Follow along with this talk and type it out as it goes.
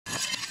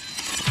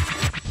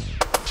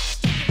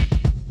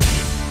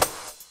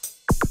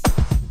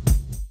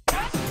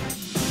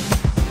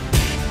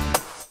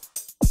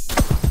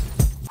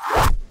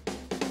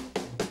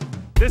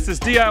This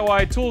is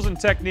DIY Tools and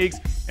Techniques,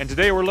 and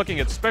today we're looking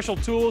at special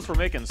tools for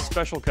making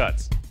special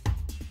cuts.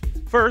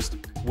 First,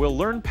 we'll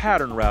learn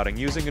pattern routing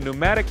using a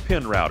pneumatic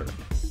pin router.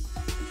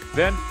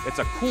 Then, it's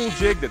a cool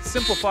jig that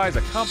simplifies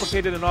a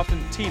complicated and often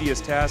tedious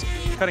task,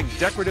 cutting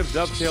decorative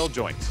dovetail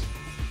joints.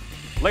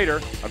 Later,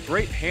 a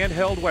great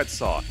handheld wet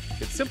saw.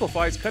 It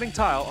simplifies cutting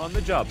tile on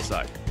the job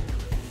site.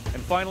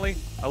 And finally,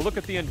 a look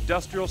at the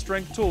industrial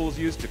strength tools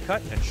used to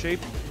cut and shape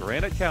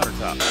granite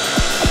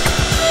countertops.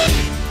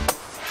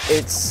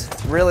 It's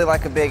really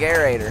like a big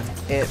aerator.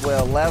 It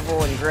will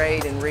level and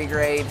grade and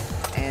regrade,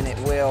 and it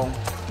will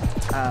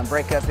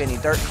break up any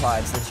dirt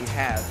clods that you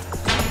have.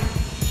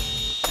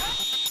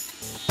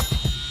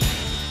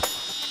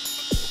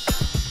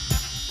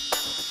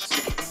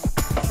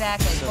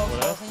 Exactly, poke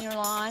holes in your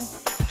lawn.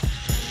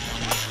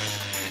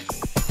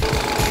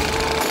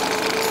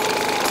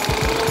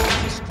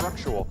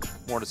 Structural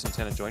mortise and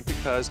tenon joint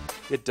because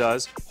it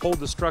does hold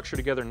the structure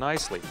together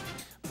nicely.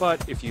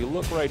 But if you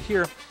look right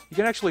here, you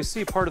can actually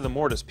see part of the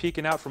mortise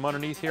peeking out from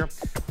underneath here.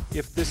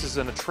 If this is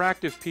an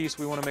attractive piece,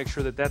 we want to make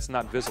sure that that's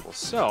not visible.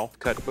 So,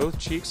 cut both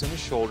cheeks and the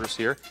shoulders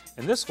here,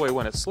 and this way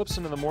when it slips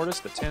into the mortise,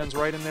 the tenon's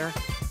right in there.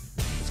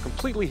 It's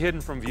completely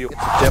hidden from view.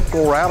 It's a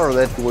typical router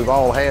that we've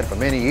all had for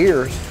many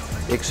years,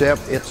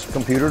 except it's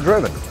computer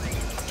driven.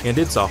 And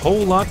it's a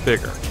whole lot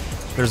bigger.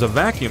 There's a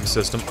vacuum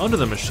system under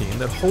the machine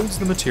that holds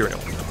the material.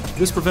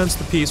 This prevents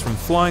the piece from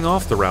flying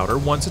off the router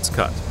once it's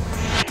cut.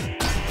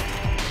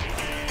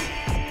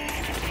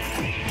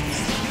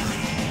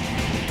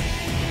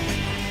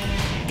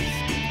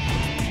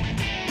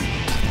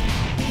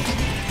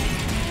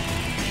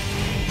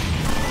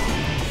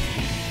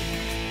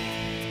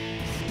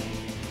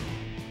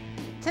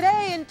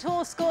 Today in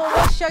Tool School,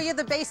 we'll show you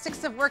the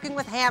basics of working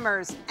with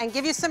hammers and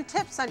give you some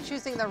tips on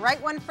choosing the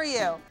right one for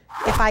you.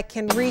 If I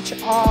can reach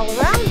all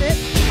around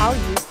it, I'll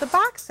use the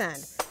box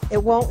end.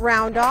 It won't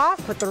round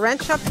off. Put the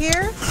wrench up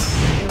here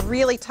and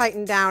really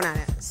tighten down on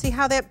it. See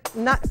how that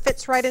nut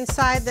fits right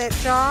inside that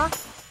jaw?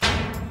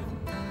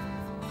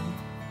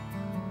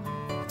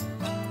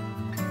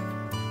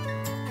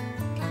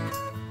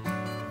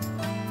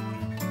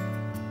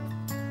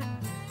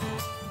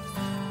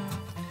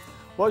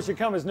 Well, it should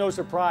come as no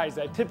surprise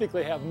that I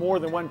typically have more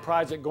than one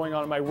project going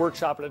on in my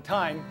workshop at a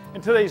time,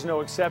 and today's no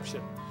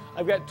exception.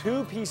 I've got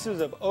two pieces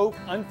of oak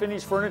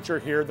unfinished furniture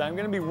here that I'm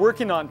going to be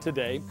working on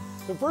today.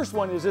 The first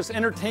one is this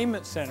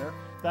entertainment center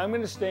that I'm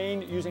going to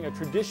stain using a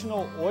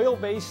traditional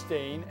oil-based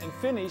stain and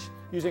finish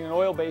using an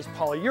oil-based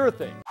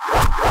polyurethane.